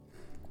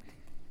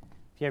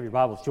If you have your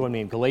Bibles, join me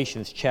in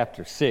Galatians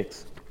chapter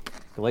 6.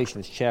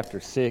 Galatians chapter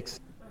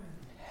 6.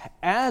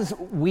 As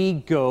we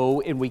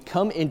go and we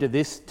come into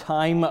this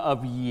time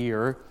of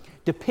year,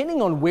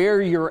 depending on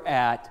where you're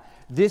at,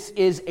 this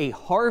is a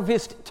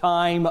harvest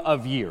time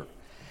of year.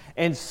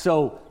 And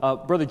so,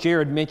 Brother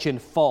Jared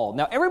mentioned fall.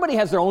 Now, everybody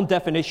has their own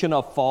definition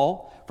of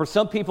fall. For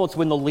some people, it's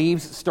when the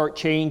leaves start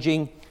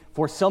changing.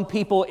 For some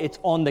people, it's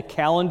on the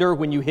calendar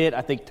when you hit,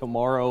 I think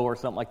tomorrow or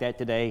something like that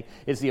today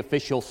is the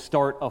official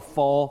start of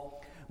fall.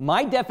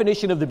 My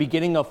definition of the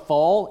beginning of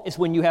fall is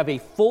when you have a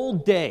full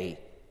day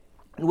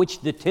in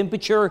which the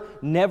temperature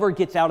never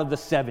gets out of the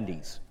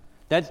 70s.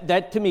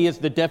 That to me is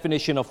the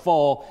definition of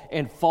fall,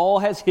 and fall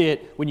has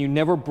hit when you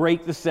never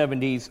break the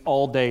 70s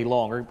all day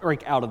long or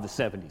break out of the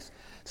 70s.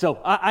 So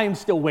I am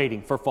still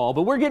waiting for fall,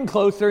 but we're getting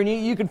closer, and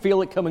you can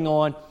feel it coming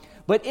on.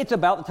 But it's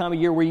about the time of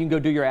year where you can go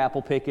do your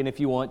apple picking if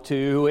you want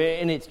to,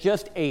 and it's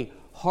just a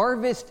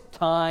harvest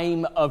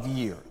time of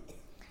year.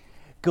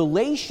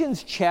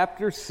 Galatians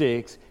chapter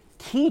 6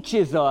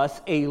 teaches us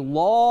a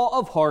law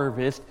of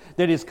harvest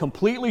that is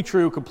completely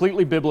true,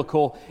 completely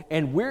biblical,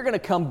 and we're going to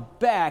come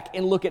back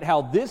and look at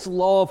how this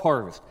law of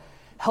harvest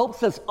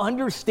helps us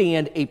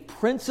understand a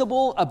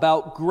principle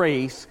about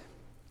grace.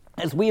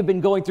 As we have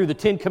been going through the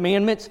Ten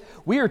Commandments,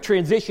 we are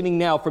transitioning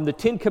now from the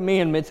Ten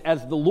Commandments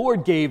as the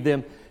Lord gave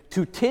them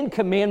to 10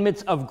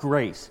 commandments of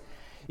grace.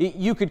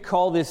 You could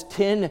call this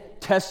 10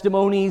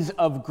 testimonies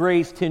of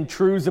grace, 10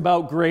 truths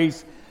about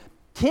grace,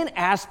 10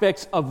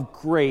 aspects of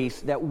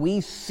grace that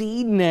we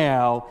see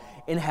now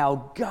and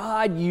how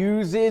God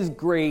uses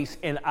grace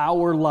in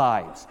our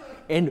lives.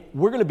 And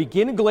we're going to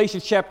begin in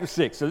Galatians chapter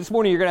 6. So this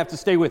morning you're going to have to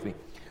stay with me.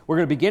 We're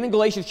going to begin in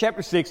Galatians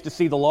chapter 6 to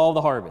see the law of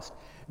the harvest.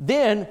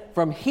 Then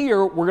from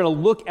here we're going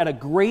to look at a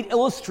great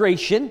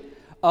illustration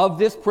of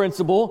this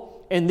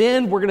principle, and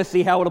then we're going to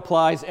see how it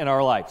applies in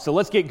our life. So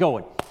let's get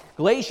going.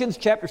 Galatians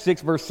chapter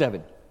 6 verse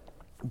 7.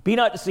 Be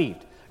not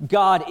deceived.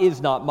 God is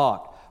not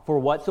mocked. For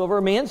whatsoever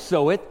a man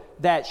soweth,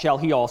 that shall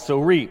he also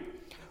reap.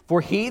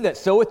 For he that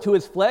soweth to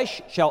his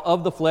flesh shall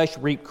of the flesh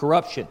reap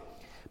corruption.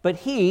 But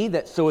he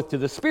that soweth to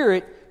the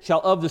Spirit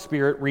shall of the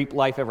Spirit reap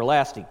life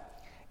everlasting.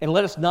 And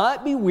let us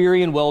not be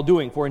weary in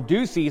well-doing, for in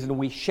due season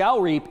we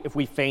shall reap if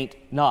we faint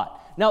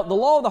not. Now, the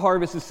law of the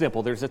harvest is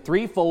simple. There's a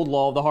threefold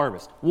law of the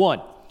harvest. 1,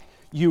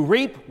 you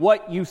reap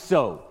what you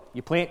sow.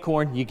 You plant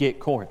corn, you get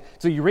corn.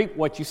 So you reap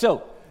what you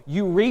sow.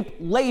 You reap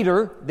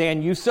later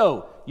than you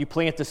sow. You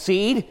plant the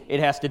seed, it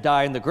has to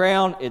die in the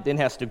ground, it then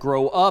has to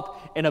grow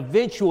up, and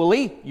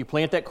eventually you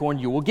plant that corn,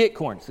 you will get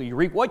corn. So you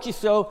reap what you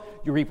sow,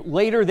 you reap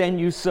later than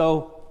you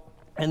sow,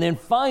 and then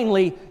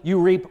finally you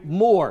reap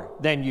more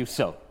than you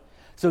sow.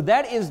 So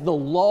that is the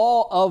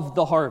law of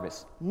the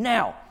harvest.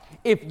 Now,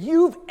 if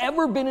you've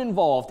ever been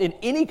involved in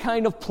any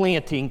kind of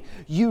planting,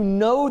 you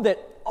know that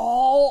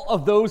all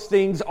of those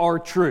things are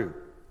true.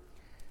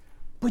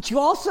 But you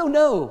also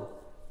know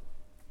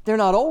they're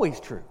not always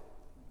true.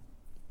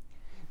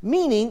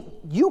 Meaning,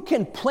 you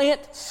can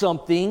plant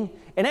something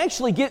and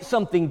actually get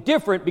something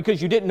different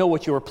because you didn't know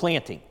what you were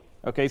planting.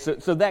 Okay, so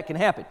that can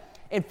happen.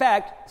 In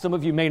fact, some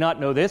of you may not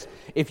know this.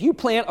 If you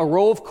plant a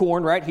row of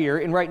corn right here,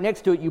 and right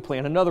next to it you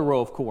plant another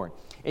row of corn,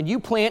 and you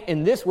plant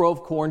in this row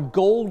of corn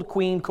gold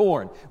queen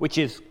corn, which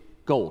is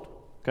gold,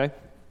 okay?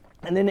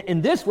 And then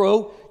in this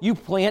row, you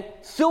plant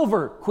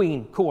silver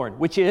queen corn,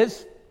 which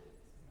is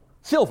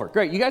silver.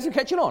 Great. You guys are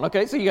catching on.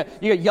 Okay, so you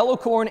got yellow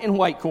corn and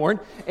white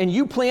corn, and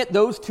you plant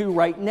those two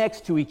right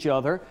next to each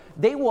other.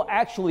 They will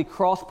actually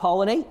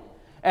cross-pollinate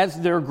as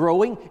they're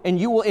growing, and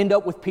you will end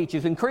up with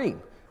peaches and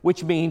cream,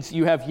 which means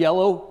you have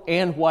yellow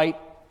and white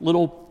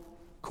little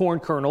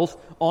corn kernels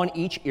on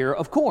each ear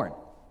of corn.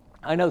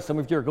 I know some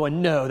of you are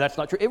going, no, that's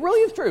not true. It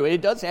really is true. It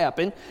does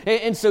happen.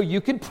 And so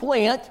you can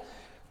plant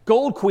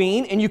gold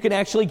queen, and you can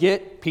actually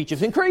get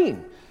peaches and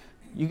cream.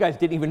 You guys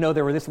didn't even know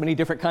there were this many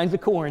different kinds of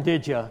corn,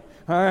 did you?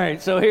 All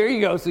right, so here you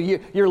go. So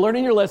you're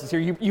learning your lessons here.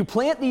 You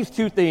plant these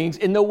two things,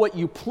 and though what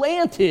you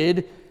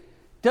planted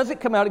doesn't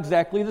come out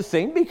exactly the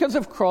same because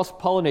of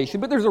cross-pollination,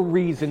 but there's a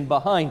reason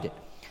behind it.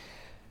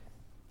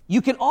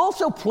 You can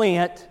also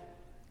plant,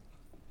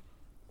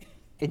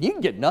 and you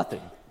can get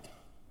nothing.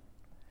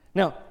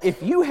 Now,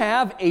 if you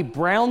have a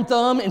brown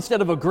thumb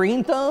instead of a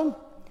green thumb,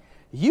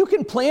 you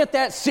can plant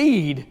that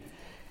seed,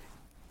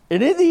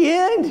 and in the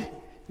end,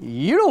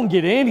 you don't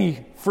get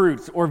any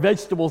fruits or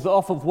vegetables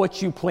off of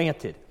what you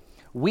planted.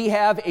 We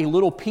have a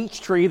little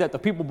peach tree that the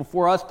people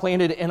before us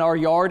planted in our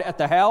yard at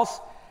the house,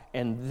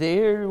 and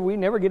there we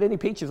never get any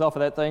peaches off of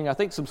that thing. I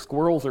think some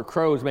squirrels or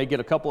crows may get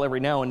a couple every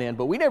now and then,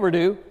 but we never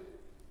do.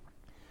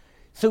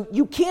 So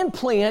you can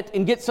plant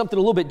and get something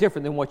a little bit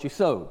different than what you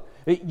sowed.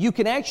 You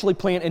can actually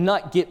plant and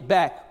not get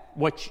back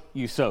what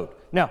you sowed.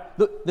 Now,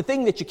 the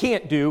thing that you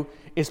can't do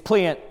is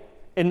plant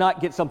and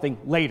not get something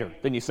later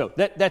than you sowed.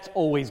 That's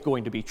always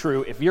going to be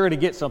true. If you're going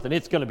to get something,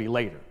 it's going to be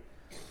later.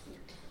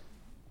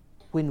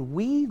 When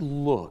we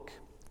look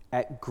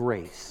at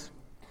grace,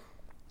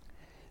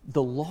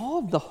 the law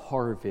of the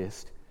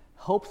harvest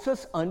helps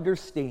us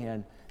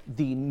understand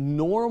the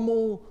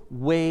normal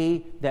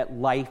way that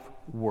life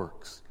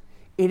works.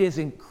 It is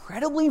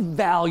incredibly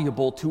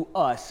valuable to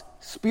us,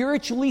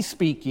 spiritually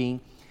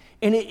speaking,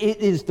 and it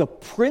is the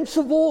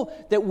principle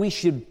that we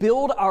should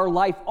build our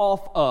life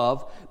off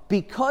of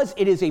because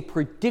it is a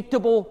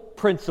predictable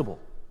principle.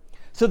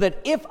 So that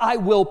if I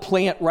will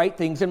plant right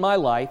things in my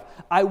life,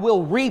 I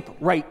will reap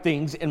right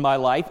things in my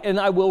life, and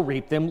I will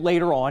reap them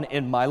later on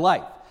in my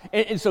life.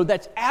 And so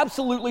that's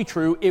absolutely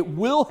true. It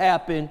will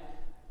happen.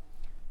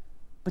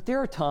 But there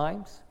are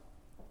times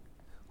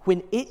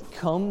when it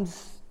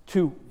comes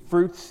to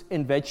fruits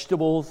and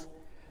vegetables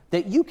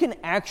that you can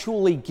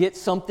actually get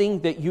something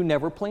that you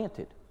never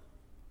planted.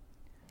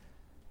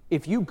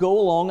 If you go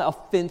along a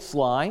fence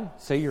line,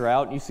 say you're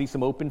out and you see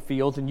some open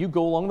fields, and you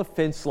go along the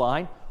fence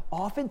line,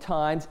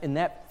 oftentimes in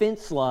that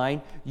fence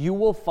line, you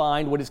will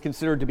find what is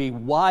considered to be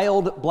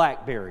wild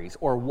blackberries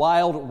or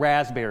wild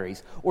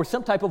raspberries or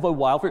some type of a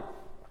wild fruit.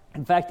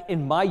 In fact,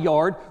 in my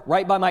yard,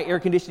 right by my air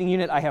conditioning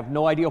unit, I have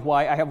no idea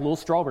why, I have little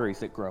strawberries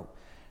that grow.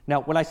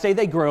 Now, when I say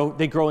they grow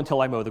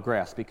until I mow the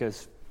grass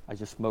because I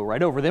just mow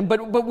right over them,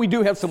 but we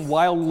do have some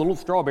wild little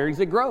strawberries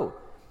that grow.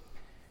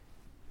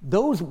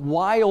 Those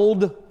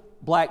wild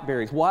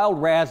blackberries,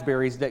 wild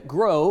raspberries that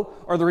grow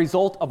are the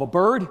result of a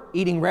bird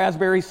eating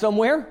raspberries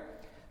somewhere,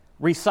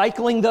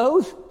 recycling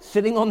those,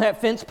 sitting on that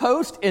fence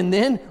post, and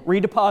then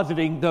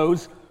redepositing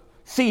those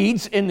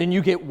seeds, and then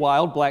you get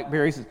wild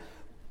blackberries.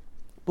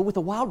 But with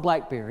a wild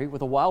blackberry,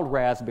 with a wild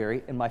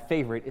raspberry, and my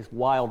favorite is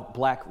wild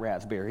black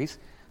raspberries,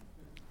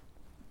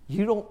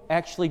 you don't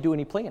actually do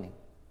any planting.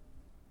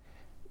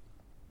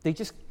 They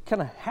just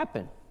kind of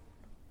happen.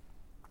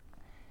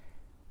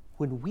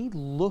 When we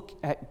look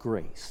at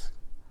grace,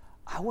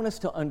 I want us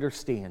to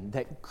understand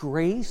that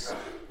grace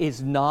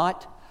is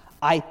not,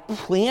 I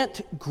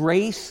plant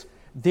grace,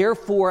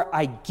 therefore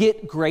I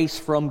get grace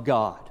from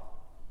God.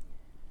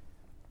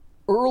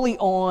 Early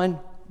on,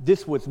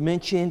 this was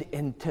mentioned,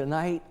 and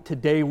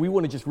today, we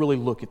want to just really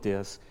look at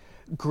this.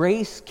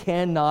 Grace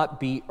cannot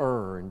be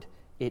earned,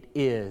 it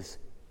is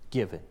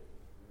given.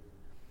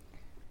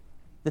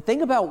 The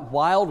thing about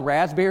wild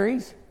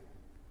raspberries,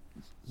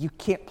 you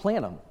can't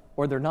plant them,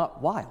 or they're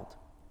not wild.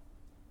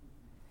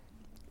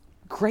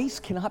 Grace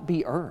cannot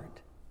be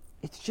earned.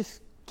 It's just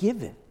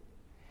given.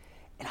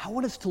 And I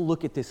want us to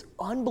look at this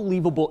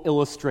unbelievable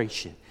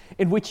illustration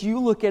in which you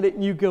look at it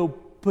and you go,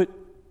 but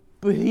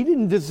he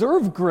didn't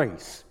deserve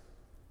grace.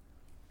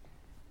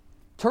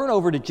 Turn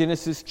over to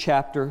Genesis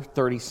chapter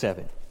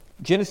 37.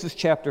 Genesis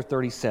chapter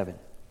 37.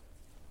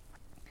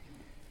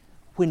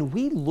 When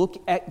we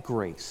look at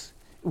grace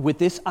with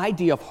this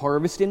idea of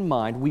harvest in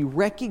mind, we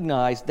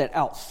recognize that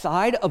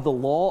outside of the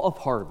law of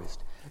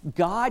harvest,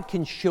 God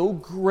can show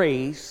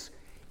grace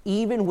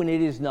even when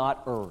it is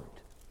not earned.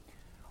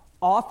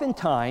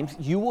 Oftentimes,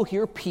 you will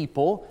hear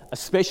people,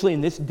 especially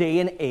in this day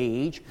and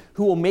age,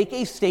 who will make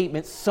a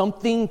statement,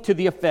 something to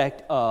the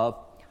effect of,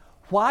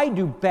 why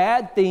do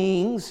bad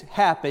things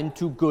happen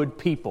to good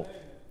people?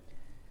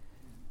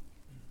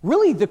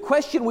 Really, the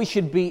question we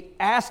should be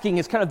asking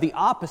is kind of the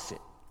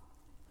opposite.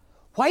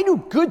 Why do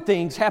good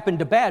things happen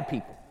to bad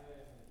people?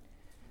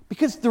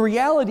 Because the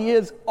reality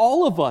is,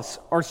 all of us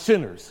are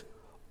sinners.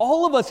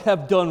 All of us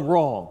have done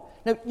wrong.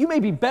 Now, you may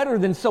be better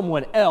than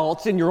someone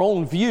else in your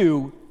own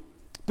view,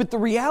 but the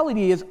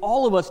reality is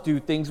all of us do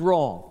things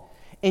wrong.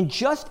 And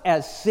just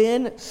as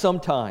sin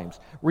sometimes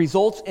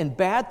results in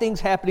bad things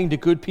happening to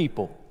good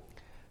people,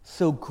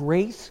 so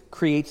grace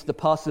creates the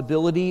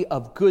possibility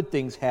of good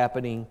things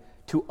happening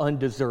to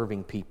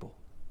undeserving people.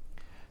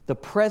 The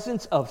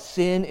presence of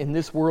sin in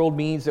this world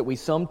means that we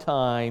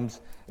sometimes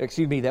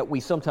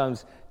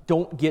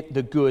don't get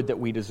the good that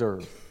we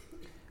deserve.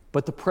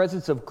 But the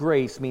presence of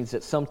grace means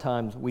that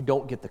sometimes we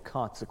don't get the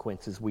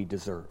consequences we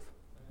deserve.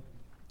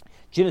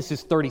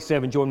 Genesis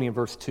 37, join me in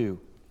verse 2.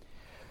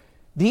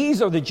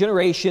 These are the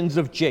generations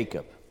of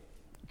Jacob.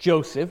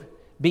 Joseph,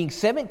 being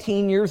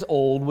 17 years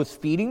old, was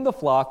feeding the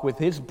flock with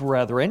his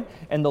brethren,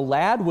 and the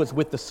lad was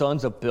with the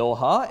sons of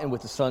Bilhah and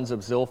with the sons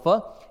of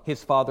Zilpah,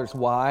 his father's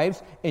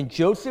wives, and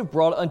Joseph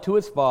brought unto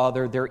his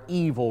father their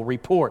evil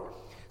report.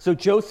 So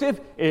Joseph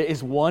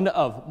is one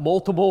of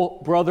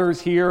multiple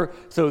brothers here,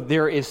 so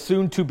there is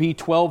soon to be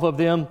 12 of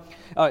them.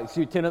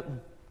 10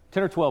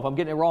 or 12, I'm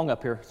getting it wrong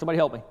up here. Somebody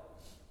help me.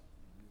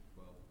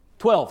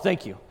 12,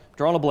 thank you.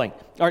 Drawing a blank.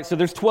 All right, so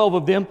there's 12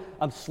 of them.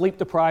 I'm sleep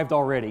deprived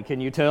already,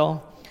 can you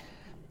tell?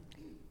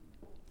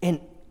 And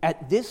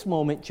at this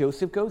moment,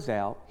 Joseph goes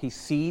out. He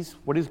sees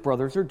what his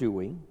brothers are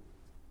doing.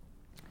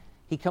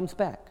 He comes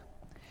back.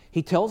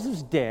 He tells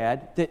his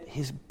dad that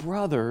his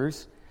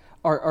brothers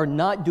are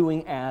not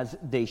doing as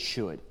they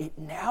should. It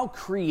now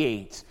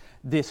creates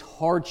this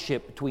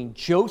hardship between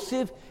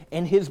Joseph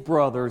and his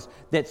brothers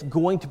that's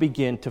going to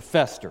begin to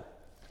fester.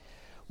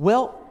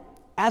 Well,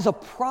 as a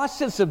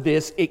process of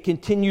this, it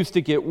continues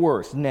to get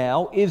worse.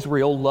 Now,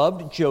 Israel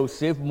loved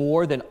Joseph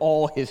more than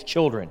all his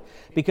children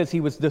because he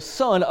was the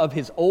son of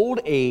his old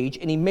age,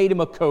 and he made him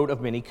a coat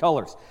of many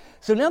colors.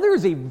 So now there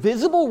is a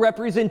visible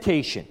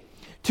representation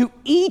to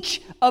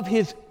each of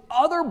his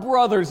other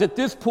brothers at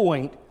this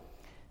point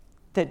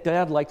that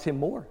dad likes him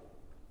more.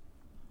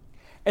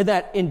 And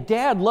that in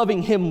Dad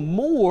loving him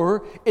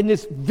more, in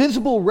this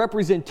visible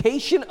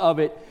representation of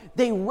it,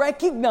 they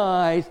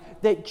recognize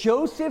that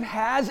Joseph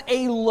has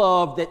a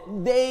love that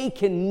they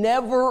can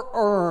never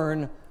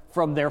earn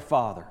from their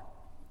father.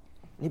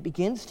 And it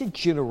begins to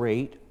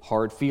generate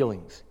hard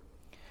feelings.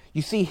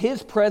 You see,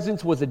 his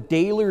presence was a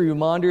daily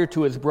reminder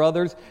to his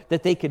brothers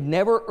that they could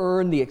never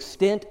earn the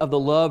extent of the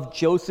love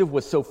Joseph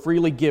was so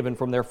freely given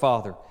from their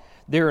father.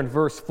 There in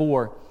verse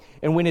 4,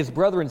 and when his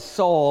brethren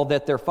saw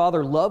that their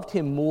father loved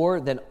him more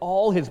than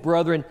all his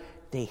brethren,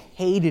 they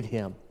hated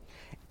him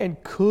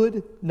and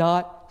could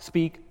not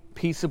speak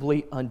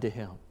peaceably unto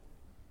him.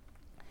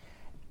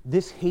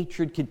 This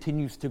hatred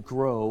continues to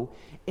grow,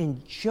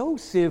 and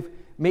Joseph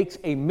makes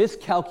a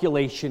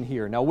miscalculation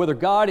here. Now, whether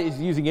God is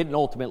using it, and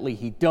ultimately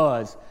he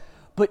does,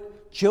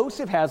 but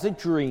Joseph has a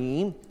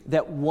dream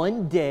that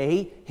one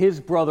day his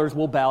brothers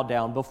will bow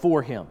down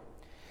before him.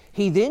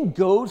 He then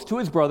goes to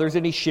his brothers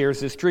and he shares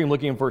this dream,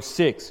 looking at verse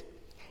 6.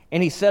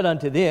 And he said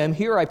unto them,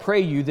 Hear, I pray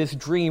you, this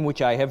dream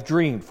which I have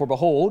dreamed. For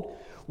behold,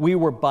 we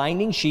were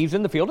binding sheaves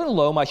in the field, and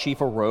lo, my sheaf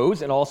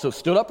arose and also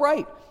stood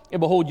upright. And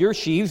behold, your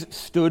sheaves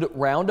stood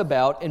round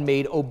about and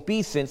made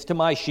obeisance to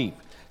my sheaf,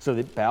 so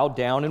that bowed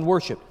down and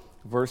worshipped.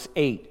 Verse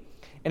 8.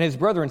 And his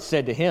brethren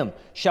said to him,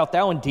 Shalt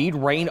thou indeed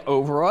reign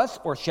over us,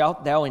 or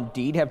shalt thou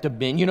indeed have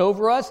dominion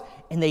over us?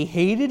 And they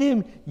hated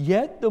him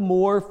yet the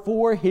more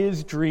for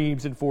his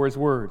dreams and for his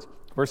words.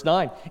 Verse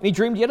 9, and he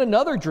dreamed yet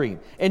another dream.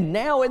 And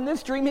now in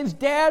this dream, his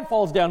dad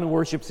falls down and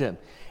worships him.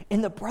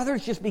 And the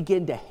brothers just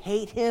begin to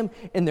hate him,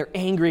 and they're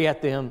angry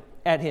at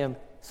him.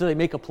 So they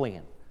make a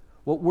plan.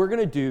 What we're going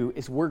to do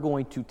is we're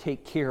going to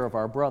take care of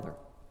our brother.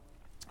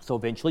 So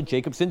eventually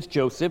Jacob sends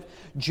Joseph.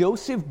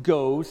 Joseph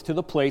goes to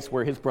the place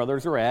where his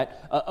brothers are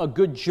at, a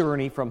good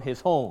journey from his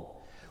home.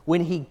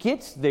 When he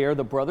gets there,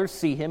 the brothers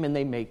see him and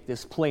they make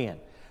this plan.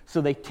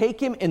 So they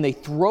take him and they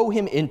throw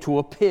him into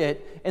a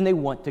pit and they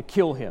want to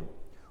kill him.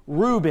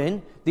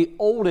 Reuben, the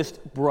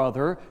oldest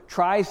brother,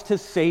 tries to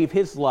save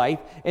his life,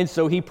 and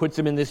so he puts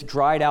him in this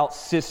dried out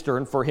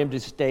cistern for him to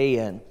stay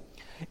in.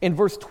 In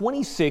verse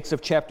 26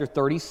 of chapter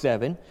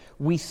 37,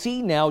 we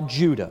see now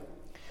Judah.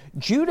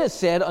 Judah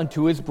said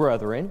unto his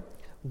brethren,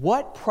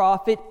 What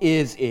profit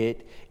is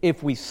it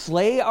if we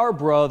slay our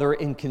brother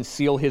and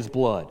conceal his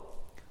blood?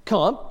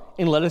 Come,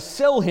 and let us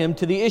sell him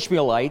to the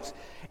Ishmaelites,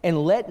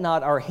 and let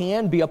not our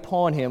hand be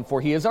upon him, for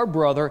he is our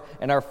brother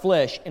and our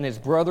flesh, and his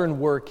brethren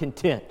were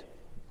content.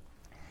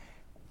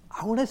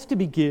 I want us to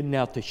begin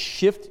now to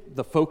shift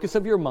the focus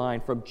of your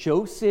mind from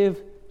Joseph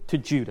to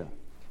Judah.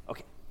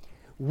 Okay,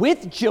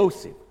 with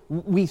Joseph,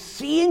 we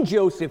see in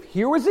Joseph,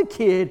 here was a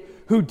kid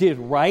who did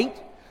right,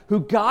 who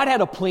God had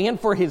a plan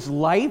for his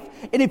life.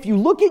 And if you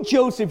look at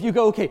Joseph, you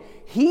go, okay,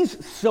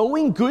 he's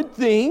sowing good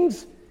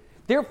things,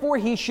 therefore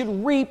he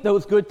should reap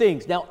those good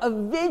things. Now,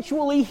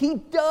 eventually he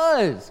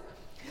does.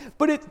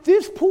 But at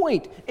this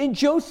point in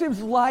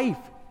Joseph's life,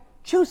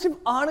 Joseph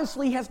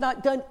honestly has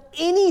not done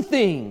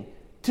anything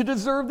to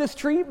deserve this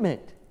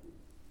treatment.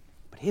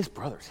 But his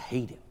brothers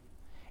hate him.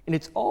 And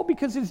it's all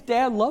because his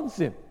dad loves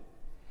him.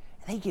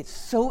 And they get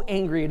so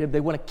angry at him,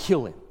 they want to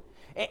kill him.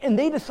 And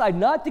they decide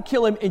not to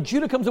kill him, and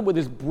Judah comes up with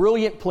this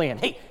brilliant plan.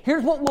 Hey,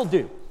 here's what we'll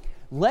do.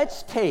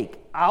 Let's take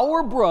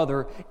our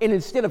brother, and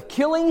instead of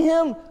killing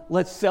him,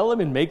 let's sell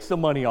him and make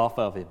some money off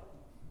of him.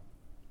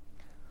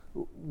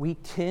 We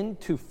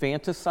tend to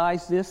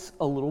fantasize this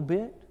a little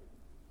bit,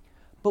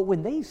 but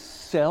when they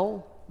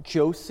sell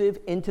Joseph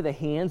into the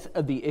hands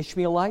of the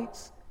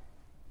Ishmaelites,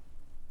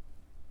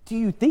 do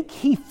you think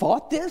he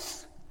fought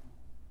this?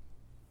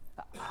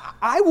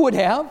 I would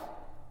have.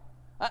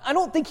 I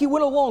don't think he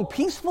went along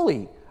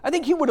peacefully. I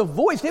think he would have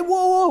voiced, hey,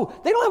 whoa,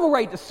 they don't have a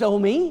right to sell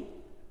me.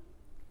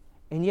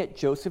 And yet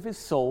Joseph is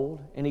sold,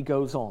 and he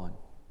goes on.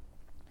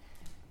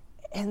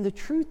 And the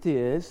truth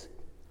is,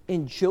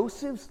 in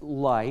Joseph's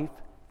life,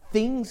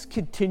 things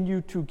continue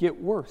to get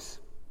worse.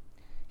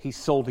 He's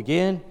sold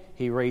again.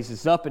 He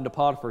raises up into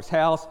Potiphar's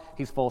house.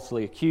 He's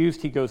falsely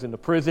accused. He goes into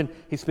prison.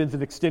 He spends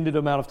an extended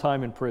amount of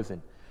time in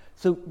prison.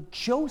 So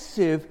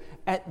Joseph,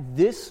 at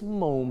this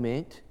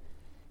moment,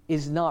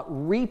 is not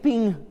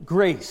reaping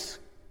grace.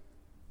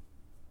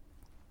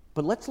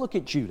 But let's look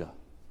at Judah.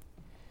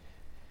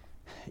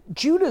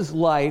 Judah's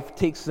life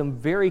takes some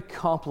very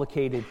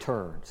complicated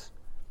turns.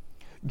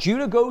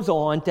 Judah goes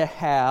on to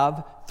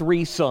have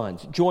 3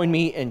 sons. Join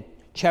me in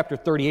chapter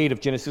 38 of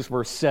Genesis,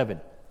 verse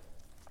 7.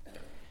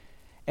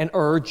 And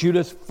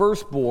Judah's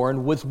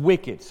firstborn, was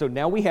wicked. So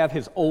now we have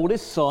his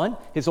oldest son.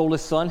 His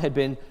oldest son had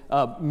been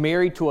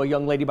married to a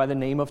young lady by the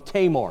name of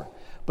Tamar.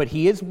 But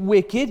he is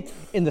wicked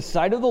in the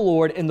sight of the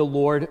Lord, and the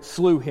Lord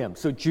slew him.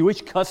 So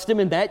Jewish custom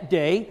in that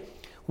day,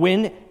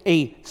 when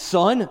a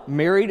son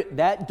married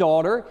that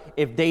daughter,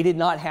 if they did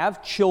not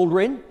have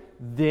children,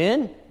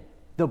 then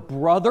the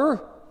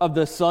brother of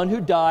the son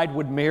who died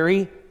would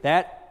marry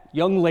that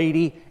young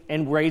lady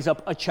and raise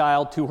up a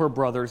child to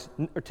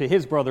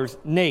his brother's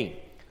name.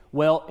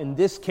 Well, in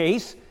this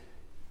case,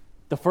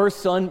 the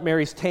first son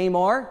marries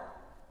Tamar.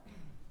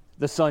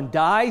 The son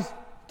dies.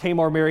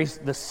 Tamar marries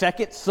the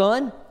second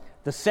son.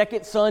 The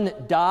second son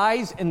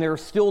dies, and there are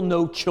still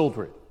no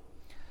children.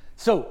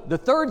 So the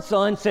third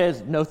son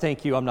says, no,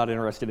 thank you, I'm not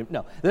interested in.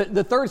 No,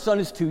 the third son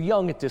is too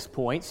young at this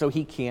point, so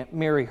he can't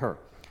marry her.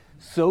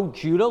 So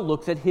Judah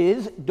looks at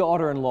his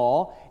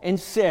daughter-in-law and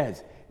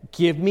says,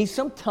 give me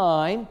some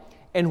time,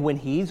 and when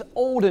he's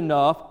old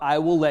enough, I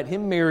will let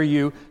him marry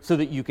you so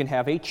that you can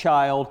have a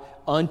child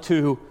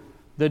unto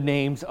the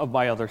names of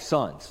my other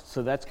sons.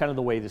 So that's kind of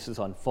the way this is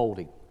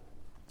unfolding.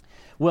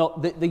 Well,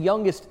 the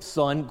youngest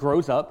son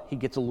grows up. He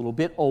gets a little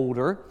bit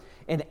older.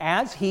 And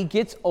as he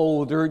gets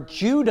older,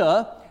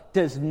 Judah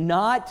does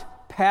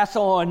not pass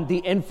on the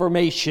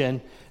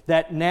information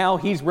that now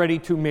he's ready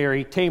to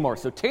marry Tamar.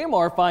 So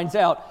Tamar finds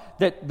out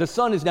that the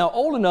son is now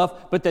old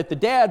enough, but that the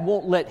dad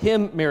won't let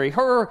him marry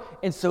her.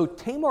 And so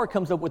Tamar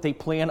comes up with a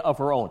plan of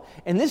her own.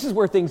 And this is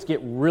where things get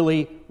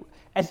really,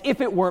 as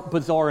if it weren't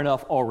bizarre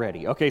enough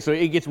already. Okay, so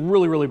it gets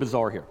really, really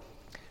bizarre here.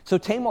 So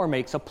Tamar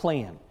makes a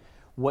plan.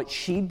 What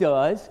she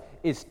does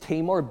is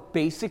Tamar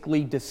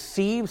basically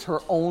deceives her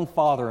own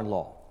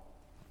father-in-law.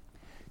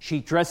 She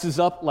dresses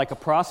up like a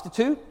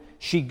prostitute.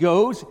 She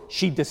goes,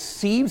 she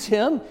deceives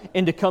him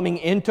into coming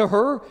into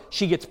her.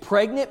 She gets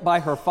pregnant by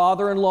her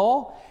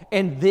father-in-law.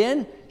 And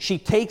then she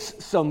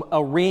takes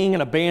a ring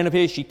and a band of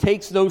his. She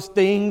takes those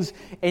things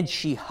and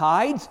she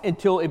hides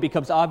until it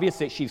becomes obvious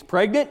that she's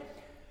pregnant.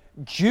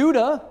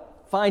 Judah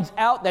finds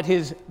out that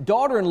his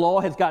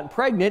daughter-in-law has gotten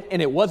pregnant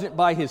and it wasn't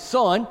by his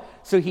son.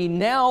 So he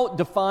now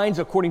defines,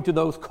 according to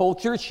those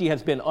cultures, she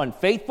has been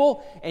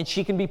unfaithful and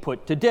she can be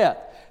put to death.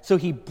 So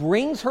he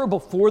brings her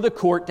before the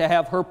court to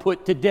have her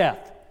put to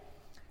death.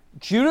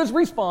 Judah's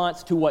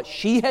response to what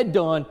she had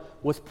done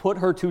was put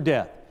her to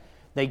death.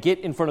 They get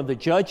in front of the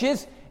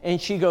judges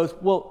and she goes,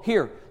 well,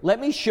 here, let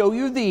me show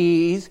you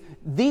these.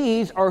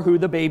 These are who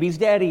the baby's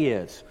daddy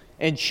is.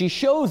 And she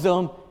shows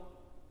them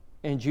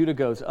and Judah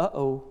goes,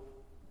 uh-oh.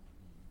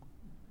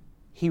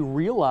 He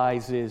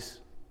realizes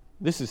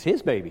this is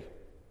his baby.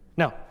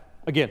 Now,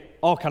 again,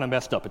 all kind of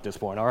messed up at this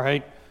point, all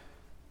right?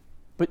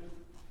 But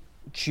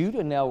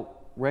Judah now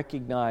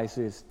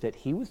recognizes that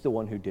he was the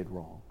one who did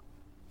wrong.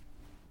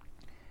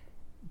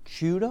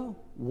 Judah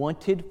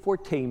wanted for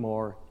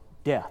Tamar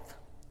death.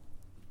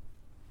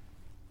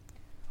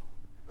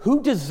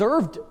 Who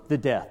deserved the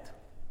death?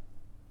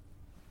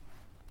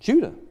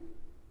 Judah.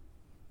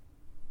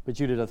 But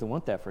Judah doesn't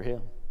want that for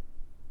him.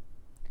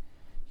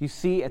 You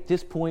see, at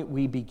this point,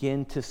 we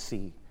begin to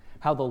see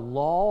how the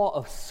law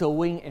of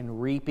sowing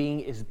and reaping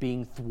is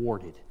being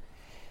thwarted.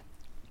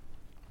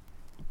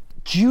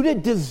 Judah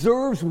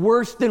deserves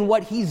worse than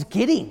what he's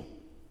getting.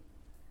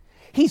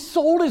 He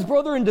sold his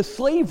brother into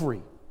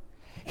slavery.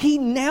 He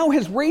now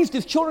has raised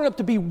his children up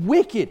to be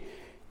wicked.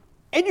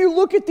 And you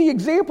look at the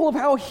example of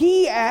how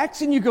he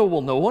acts and you go,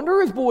 well, no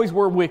wonder his boys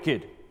were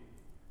wicked.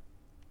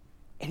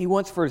 And he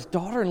wants for his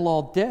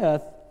daughter-in-law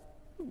death,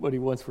 but he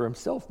wants for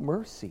himself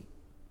mercy.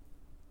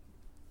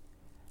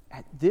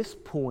 At this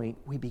point,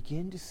 we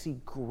begin to see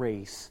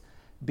grace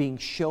being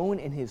shown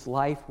in his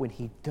life when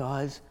he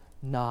does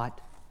not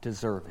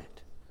deserve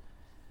it.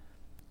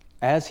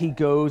 As he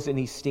goes and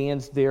he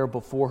stands there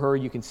before her,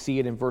 you can see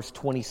it in verse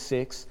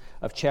 26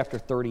 of chapter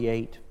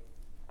 38.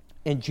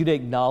 And Judah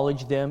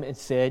acknowledged them and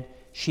said,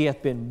 she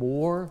hath been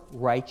more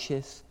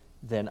righteous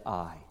than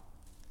I.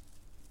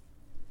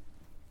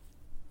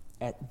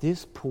 At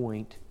this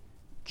point,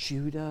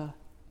 Judah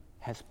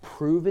has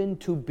proven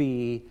to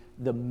be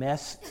the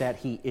mess that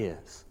he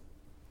is.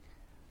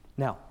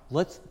 Now,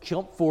 let's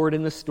jump forward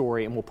in the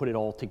story and we'll put it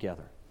all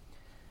together.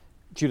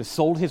 Judah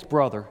sold his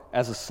brother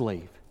as a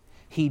slave.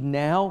 He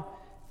now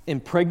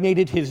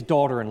impregnated his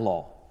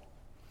daughter-in-law.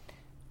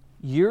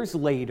 Years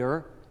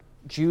later,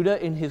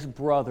 Judah and his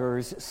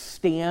brothers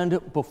stand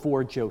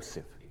before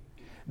Joseph.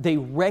 They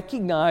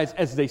recognize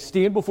as they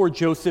stand before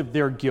Joseph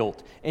their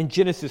guilt. In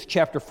Genesis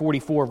chapter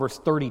 44, verse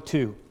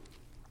 32,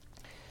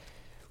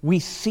 we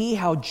see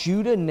how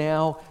Judah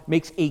now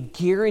makes a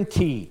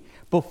guarantee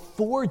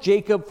before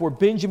Jacob for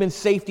Benjamin's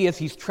safety as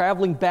he's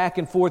traveling back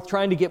and forth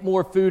trying to get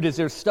more food as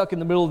they're stuck in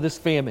the middle of this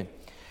famine.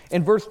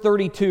 In verse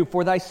 32,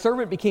 for thy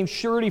servant became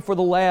surety for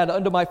the lad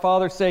unto my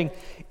father, saying,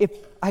 if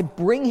I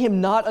bring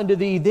him not unto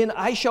thee, then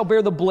I shall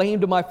bear the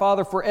blame to my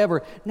father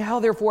forever.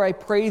 Now therefore I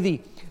pray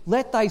thee,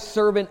 let thy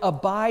servant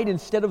abide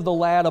instead of the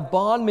lad, a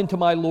bondman to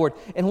my Lord,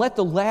 and let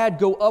the lad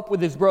go up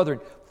with his brethren.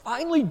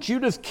 Finally,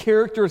 Judah's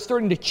character is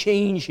starting to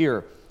change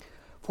here.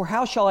 For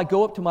how shall I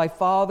go up to my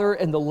father,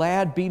 and the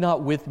lad be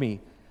not with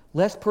me?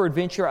 Lest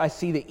peradventure I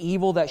see the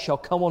evil that shall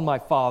come on my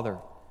father.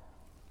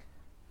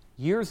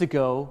 Years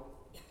ago,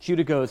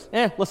 Judah goes,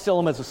 let's sell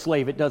him as a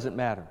slave, it doesn't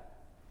matter.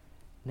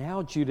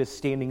 Now Judah's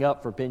standing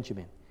up for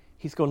Benjamin.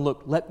 He's going,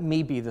 look, let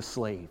me be the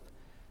slave.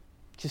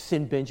 Just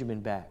send Benjamin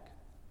back.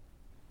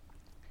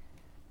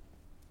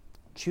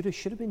 Judah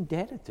should have been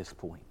dead at this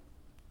point.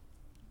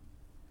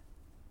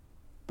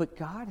 But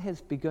God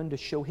has begun to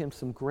show him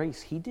some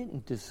grace he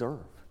didn't deserve.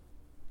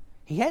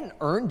 He hadn't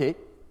earned it.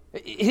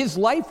 His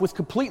life was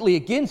completely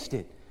against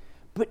it.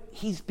 But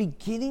he's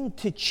beginning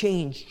to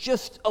change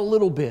just a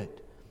little bit.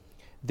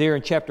 There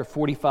in chapter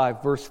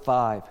 45, verse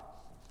 5.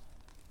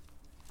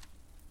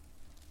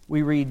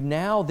 We read,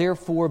 "Now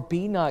therefore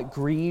be not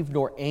grieved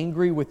nor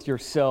angry with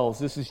yourselves."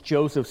 This is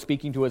Joseph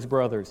speaking to his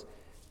brothers.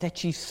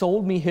 "That ye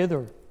sold me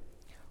hither.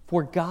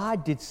 For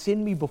God did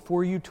send me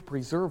before you to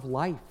preserve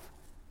life."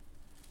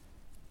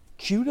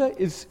 Judah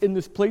is in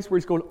this place where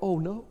he's going, oh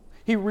no.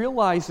 He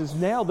realizes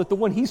now that the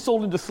one he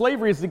sold into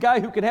slavery is the guy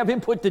who could have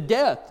him put to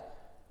death.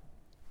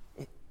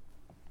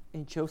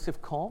 And Joseph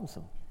calms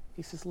him.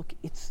 He says, look,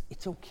 it's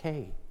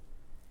okay.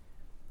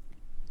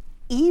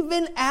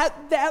 Even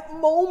at that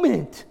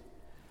moment,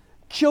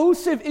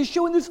 Joseph is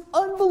showing this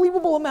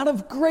unbelievable amount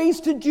of grace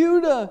to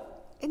Judah,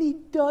 and he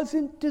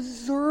doesn't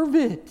deserve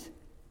it.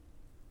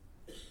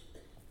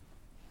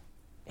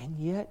 And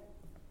yet,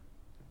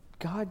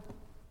 God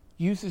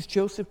uses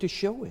Joseph to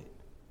show it.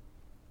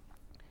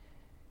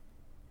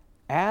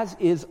 As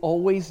is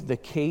always the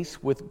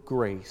case with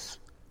grace,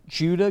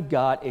 Judah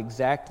got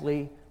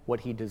exactly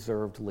what he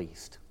deserved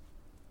least.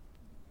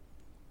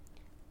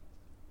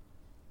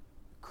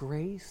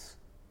 Grace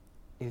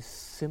is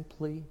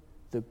simply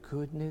the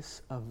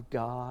goodness of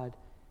God,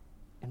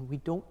 and we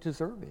don't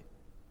deserve it.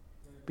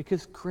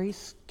 Because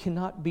grace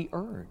cannot be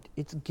earned,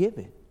 it's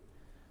given.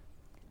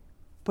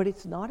 But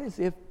it's not as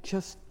if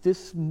just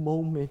this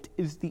moment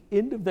is the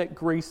end of that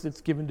grace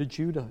that's given to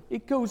Judah.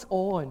 It goes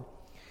on.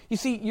 You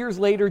see, years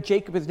later,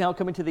 Jacob is now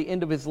coming to the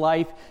end of his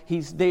life.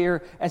 He's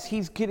there. As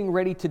he's getting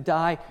ready to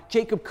die,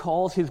 Jacob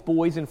calls his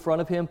boys in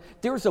front of him.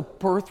 There's a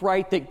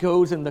birthright that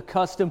goes in the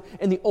custom,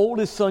 and the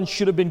oldest son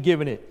should have been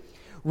given it.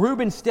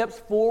 Reuben steps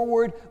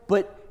forward,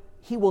 but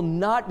he will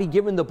not be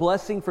given the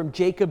blessing from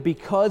Jacob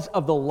because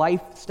of the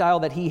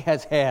lifestyle that he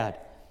has had.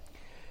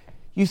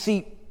 You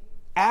see,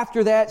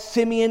 after that,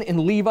 Simeon and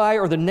Levi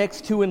are the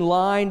next two in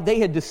line. They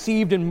had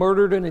deceived and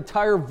murdered an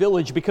entire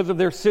village because of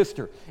their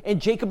sister.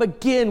 And Jacob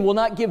again will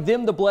not give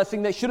them the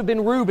blessing that should have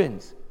been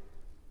Reuben's.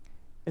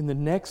 And the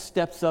next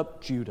steps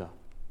up Judah.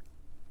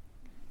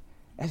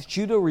 As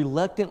Judah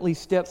reluctantly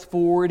steps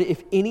forward,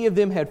 if any of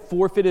them had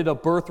forfeited a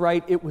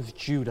birthright, it was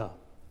Judah.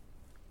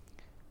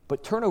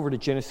 But turn over to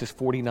Genesis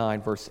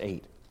 49, verse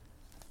 8.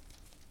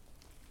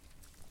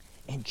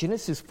 In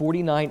Genesis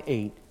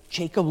 49:8,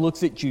 Jacob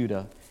looks at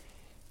Judah,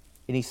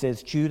 and he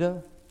says,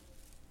 "Judah,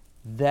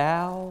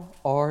 thou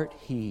art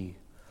he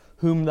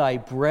whom thy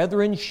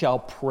brethren shall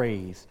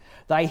praise.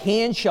 Thy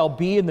hand shall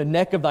be in the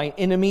neck of thine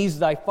enemies.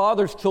 Thy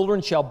father's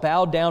children shall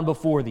bow down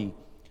before thee.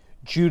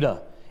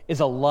 Judah is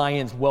a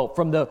lion's whelp.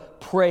 From the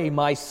prey,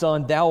 my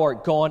son, thou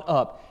art gone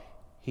up.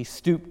 He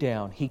stooped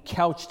down. He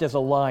couched as a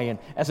lion,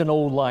 as an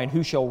old lion.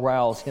 Who shall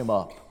rouse him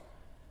up?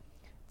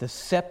 The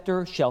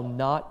scepter shall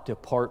not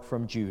depart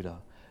from Judah,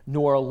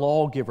 nor a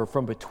lawgiver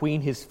from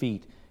between his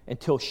feet,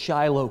 until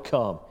Shiloh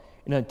come,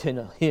 and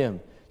until him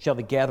shall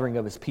the gathering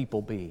of his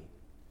people be."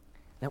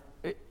 Now,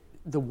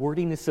 the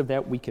wordiness of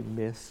that we can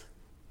miss.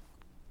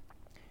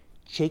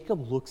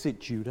 Jacob looks at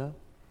Judah,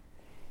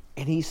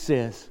 and he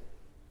says,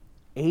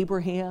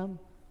 Abraham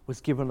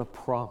was given a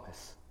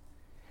promise.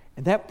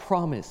 And that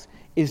promise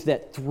is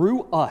that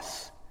through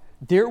us,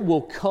 there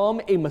will come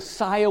a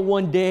Messiah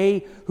one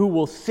day who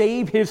will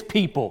save his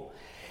people.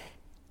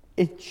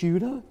 And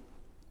Judah,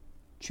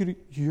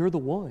 you're the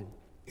one.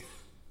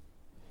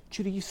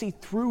 Judah, you see,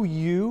 through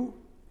you,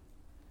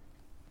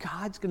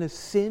 God's going to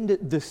send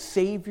the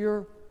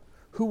Savior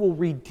who will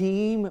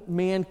redeem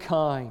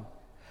mankind.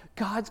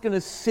 God's going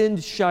to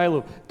send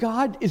Shiloh.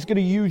 God is going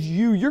to use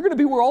you. You're going to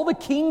be where all the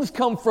kings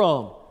come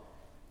from.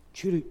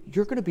 Judah,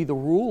 you're going to be the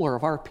ruler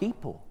of our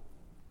people.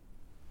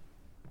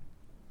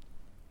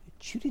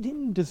 Judah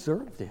didn't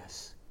deserve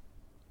this.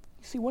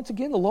 You see, once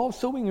again, the law of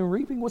sowing and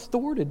reaping was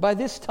thwarted. By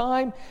this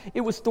time,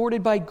 it was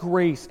thwarted by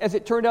grace. As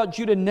it turned out,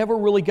 Judah never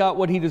really got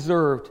what he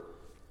deserved.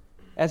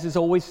 As is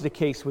always the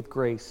case with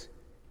grace,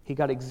 he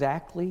got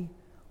exactly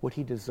what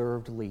he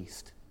deserved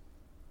least.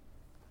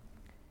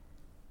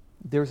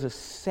 There's a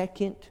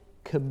second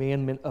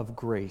commandment of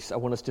grace I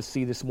want us to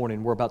see this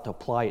morning. We're about to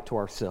apply it to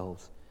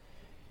ourselves.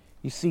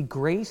 You see,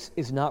 grace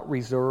is not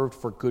reserved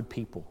for good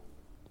people.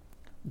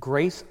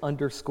 Grace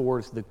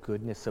underscores the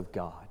goodness of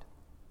God.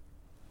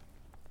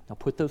 Now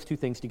put those two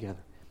things together.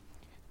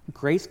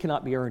 Grace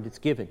cannot be earned, it's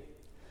given.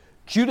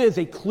 Judah is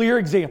a clear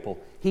example.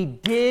 He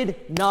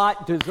did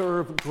not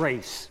deserve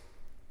grace.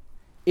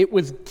 It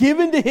was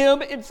given to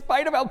him in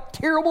spite of how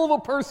terrible of a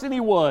person he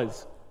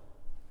was.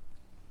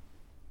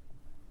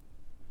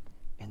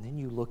 And then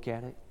you look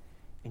at it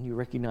and you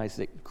recognize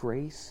that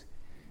grace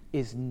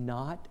is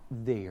not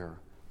there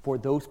for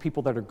those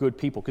people that are good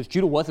people, because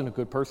Judah wasn't a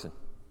good person.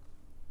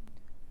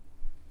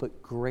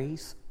 But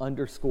grace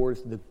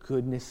underscores the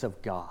goodness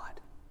of God.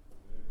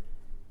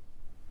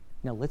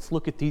 Now let's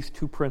look at these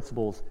two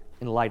principles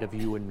in light of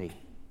you and me.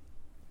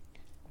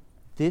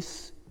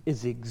 This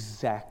is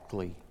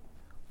exactly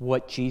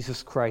what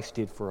Jesus Christ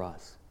did for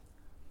us.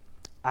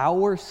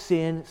 Our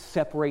sin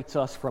separates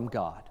us from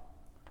God.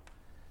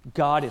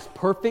 God is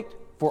perfect,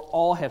 for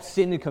all have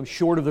sinned and come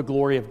short of the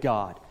glory of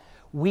God.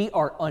 We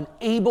are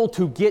unable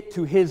to get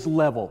to his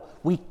level.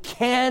 We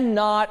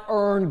cannot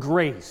earn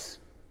grace.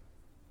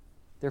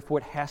 Therefore,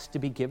 it has to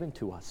be given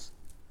to us.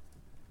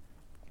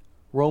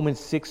 Romans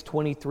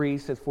 6:23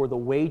 says, "For the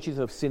wages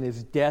of sin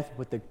is death,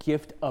 but the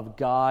gift of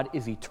God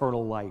is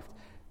eternal life."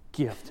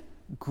 Gift,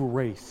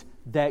 grace,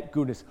 that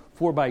goodness.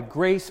 For by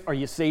grace are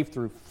you saved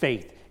through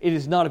faith. It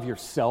is not of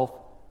yourself.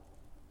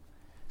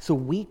 So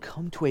we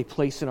come to a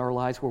place in our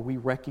lives where we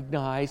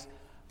recognize,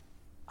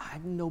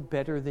 I'm no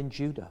better than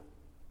Judah.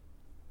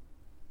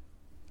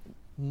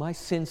 My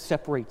sin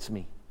separates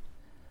me.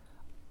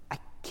 I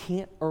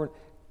can't earn.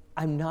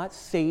 I'm not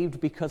saved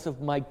because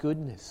of my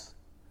goodness.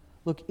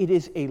 Look, it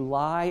is a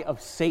lie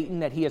of Satan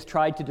that he has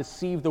tried to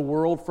deceive the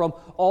world from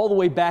all the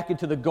way back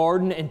into the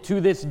garden and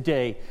to this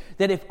day.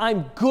 That if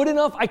I'm good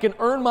enough, I can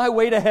earn my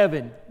way to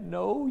heaven.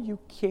 No, you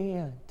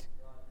can't.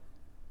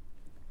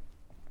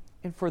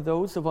 And for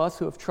those of us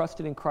who have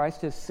trusted in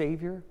Christ as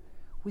Savior,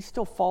 we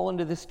still fall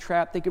into this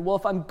trap thinking, well,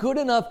 if I'm good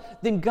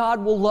enough, then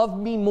God will love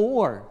me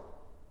more.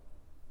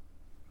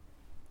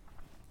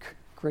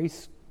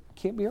 Grace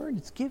can't be earned,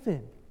 it's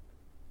given.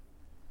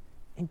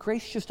 And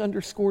grace just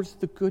underscores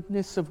the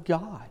goodness of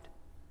God.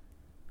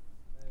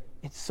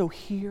 And so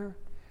here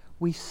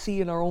we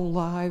see in our own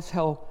lives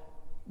how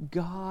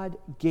God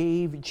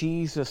gave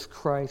Jesus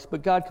Christ.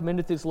 But God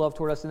commendeth His love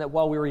toward us in that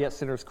while we were yet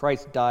sinners,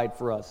 Christ died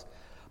for us.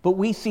 But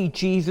we see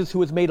Jesus, who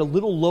was made a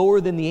little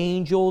lower than the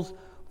angels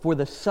for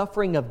the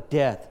suffering of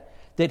death,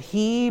 that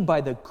He,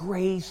 by the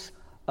grace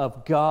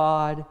of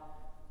God,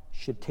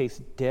 should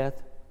taste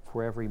death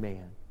for every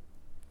man.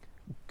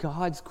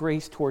 God's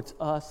grace towards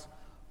us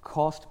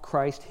cost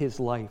Christ His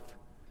life.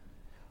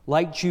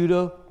 Like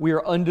Judah, we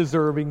are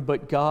undeserving,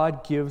 but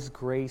God gives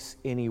grace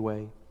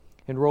anyway.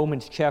 In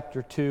Romans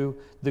chapter 2,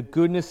 the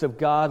goodness of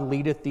God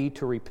leadeth thee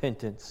to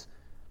repentance.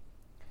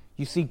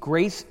 You see,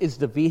 grace is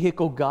the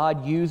vehicle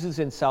God uses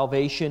in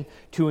salvation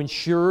to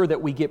ensure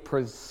that we get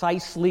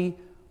precisely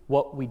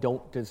what we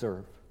don't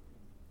deserve.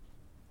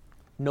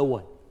 No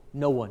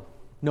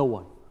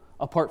one,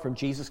 apart from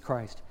Jesus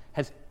Christ,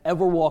 has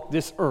ever walked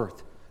this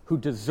earth who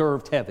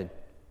deserved heaven.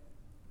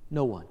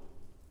 No one.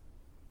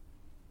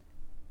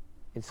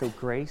 And so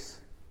grace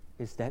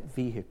is that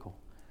vehicle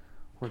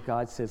where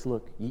God says,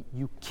 look,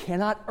 you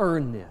cannot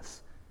earn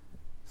this,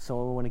 so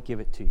I want to give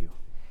it to you.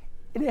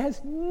 And it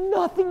has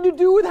nothing to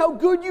do with how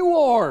good you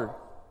are.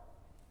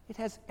 It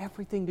has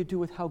everything to do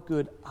with how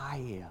good I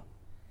am.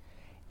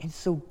 And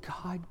so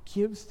God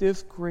gives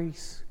this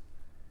grace.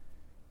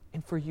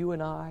 And for you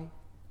and I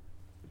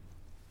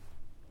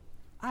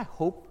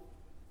hope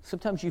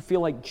sometimes you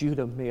feel like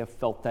Judah may have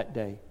felt that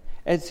day.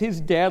 As his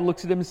dad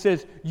looks at him and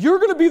says, you're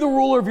going to be the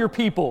ruler of your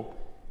people.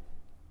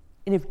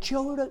 And if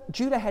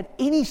Judah had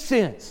any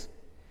sense,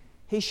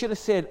 he should have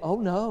said, oh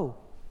no,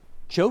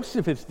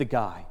 Joseph is the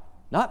guy,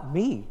 not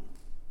me.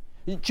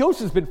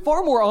 Joseph's been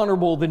far more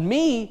honorable than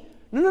me.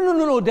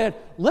 No, Dad,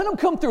 let him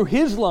come through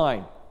his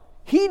line.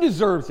 He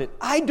deserves it.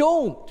 I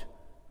don't.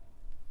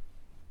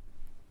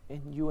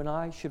 And you and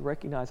I should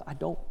recognize, I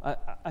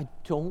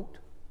don't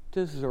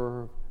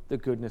deserve the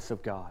goodness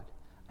of God.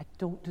 I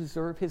don't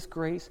deserve His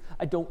grace.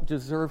 I don't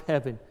deserve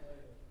heaven.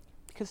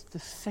 Because the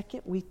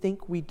second we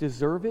think we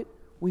deserve it,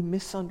 we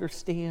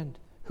misunderstand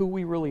who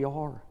we really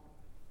are.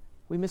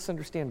 We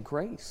misunderstand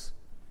grace.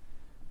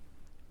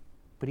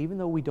 But even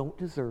though we don't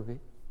deserve it,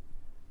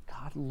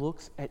 God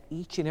looks at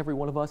each and every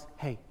one of us,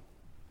 hey,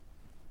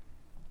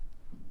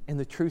 and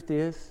the truth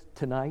is,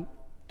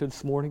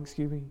 this morning,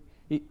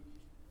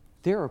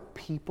 there are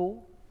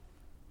people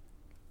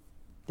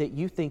that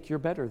you think you're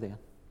better than.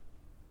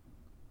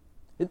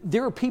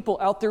 There are people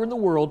out there in the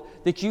world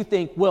that you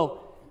think,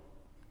 well,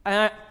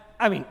 I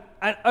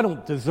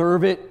don't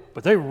deserve it,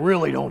 but they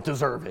really don't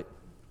deserve it.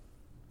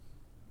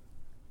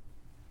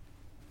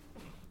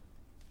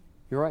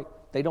 You're right,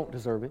 they don't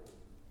deserve it,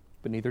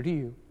 but neither do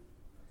you.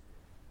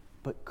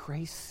 But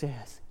grace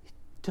says it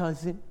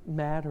doesn't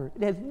matter.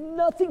 It has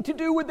nothing to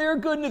do with their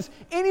goodness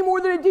any more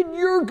than it did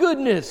your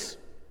goodness.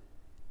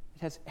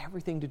 It has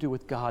everything to do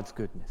with God's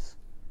goodness.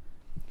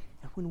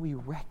 And when we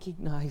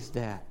recognize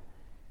that,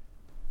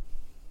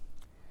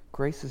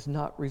 grace is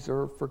not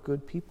reserved for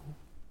good people.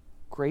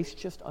 Grace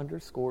just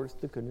underscores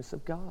the goodness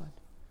of God.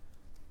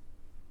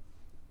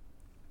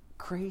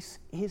 Grace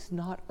is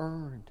not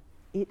earned.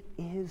 It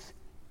is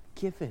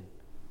given.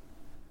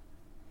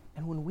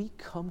 And when we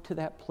come to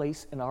that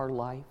place in our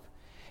life,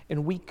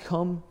 and we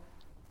come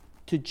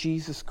to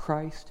Jesus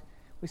Christ,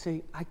 we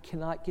say, I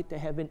cannot get to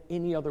heaven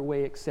any other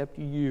way except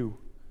you.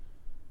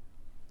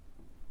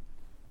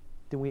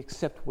 Then we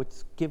accept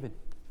what's given,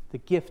 the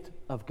gift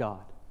of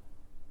God.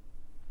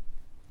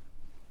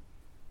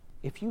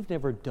 If you've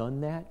never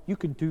done that, you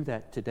can do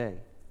that today.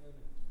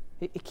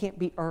 It can't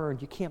be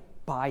earned. You can't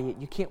buy it.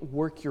 You can't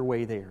work your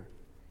way there.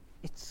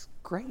 It's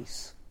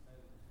grace.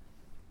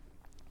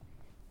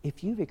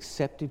 If you've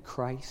accepted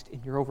Christ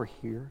and you're over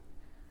here,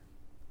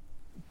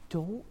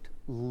 don't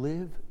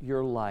live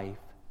your life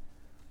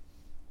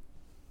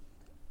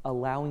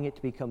allowing it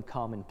to become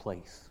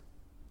commonplace.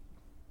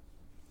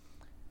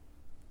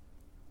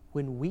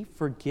 When we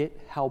forget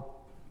how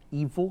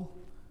evil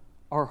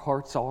our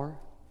hearts are,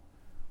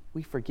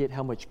 we forget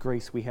how much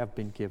grace we have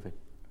been given.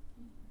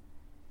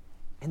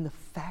 And the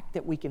fact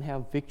that we can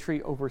have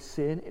victory over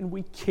sin, and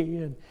we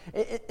can,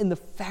 and the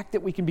fact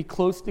that we can be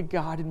close to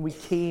God, and we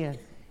can,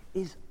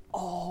 is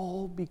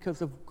all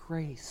because of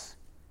grace.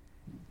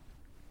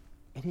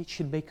 And it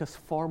should make us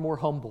far more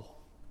humble,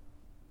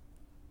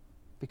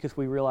 because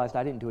we realized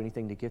I didn't do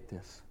anything to get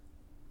this.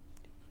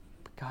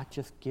 But God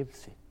just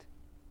gives it.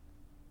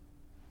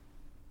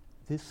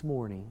 This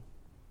morning,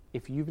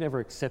 if you've never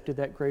accepted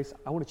that grace,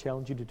 I want to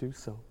challenge you to do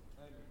so.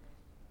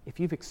 If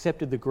you've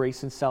accepted the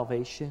grace and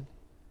salvation,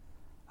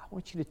 I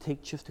want you to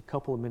take just a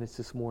couple of minutes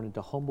this morning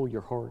to humble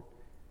your heart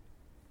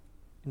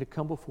and to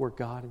come before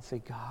God and say,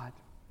 God,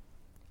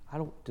 I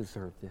don't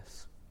deserve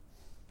this.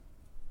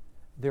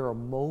 There are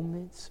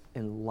moments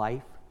in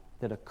life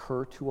that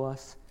occur to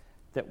us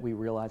that we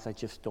realize I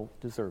just don't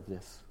deserve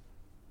this.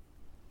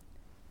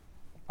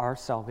 Our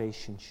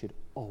salvation should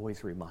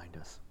always remind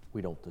us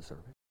we don't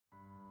deserve it.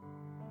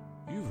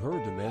 You've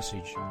heard the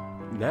message.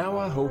 Now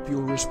I hope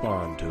you'll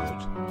respond to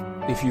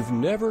it. If you've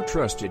never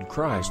trusted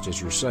Christ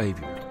as your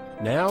Savior,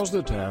 now's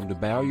the time to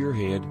bow your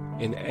head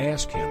and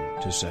ask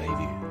Him to save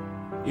you.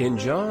 In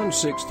John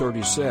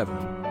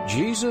 6:37,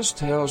 Jesus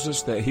tells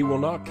us that He will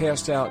not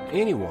cast out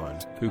anyone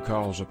who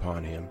calls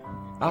upon Him.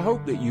 I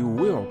hope that you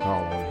will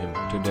call on Him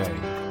today.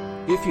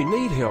 If you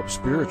need help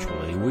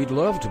spiritually, we'd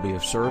love to be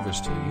of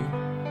service to you.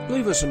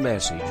 Leave us a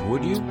message,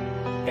 would you?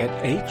 At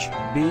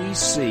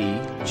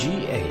hbcga.org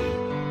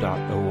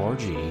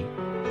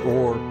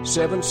or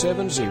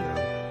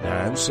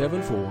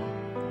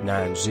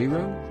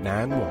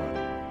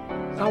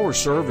 770-974-9091. Our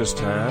service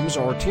times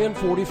are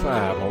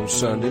 10:45 on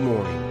Sunday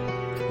morning,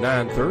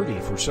 9:30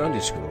 for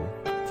Sunday school,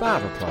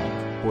 5 o'clock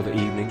for the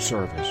evening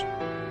service,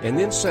 and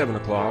then 7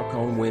 o'clock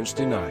on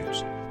Wednesday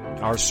nights.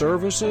 Our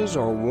services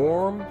are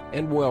warm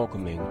and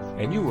welcoming,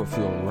 and you will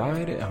feel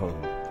right at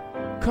home.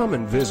 Come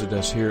and visit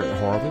us here at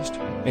Harvest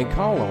and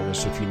call on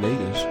us if you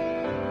need us.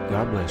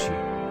 God bless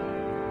you.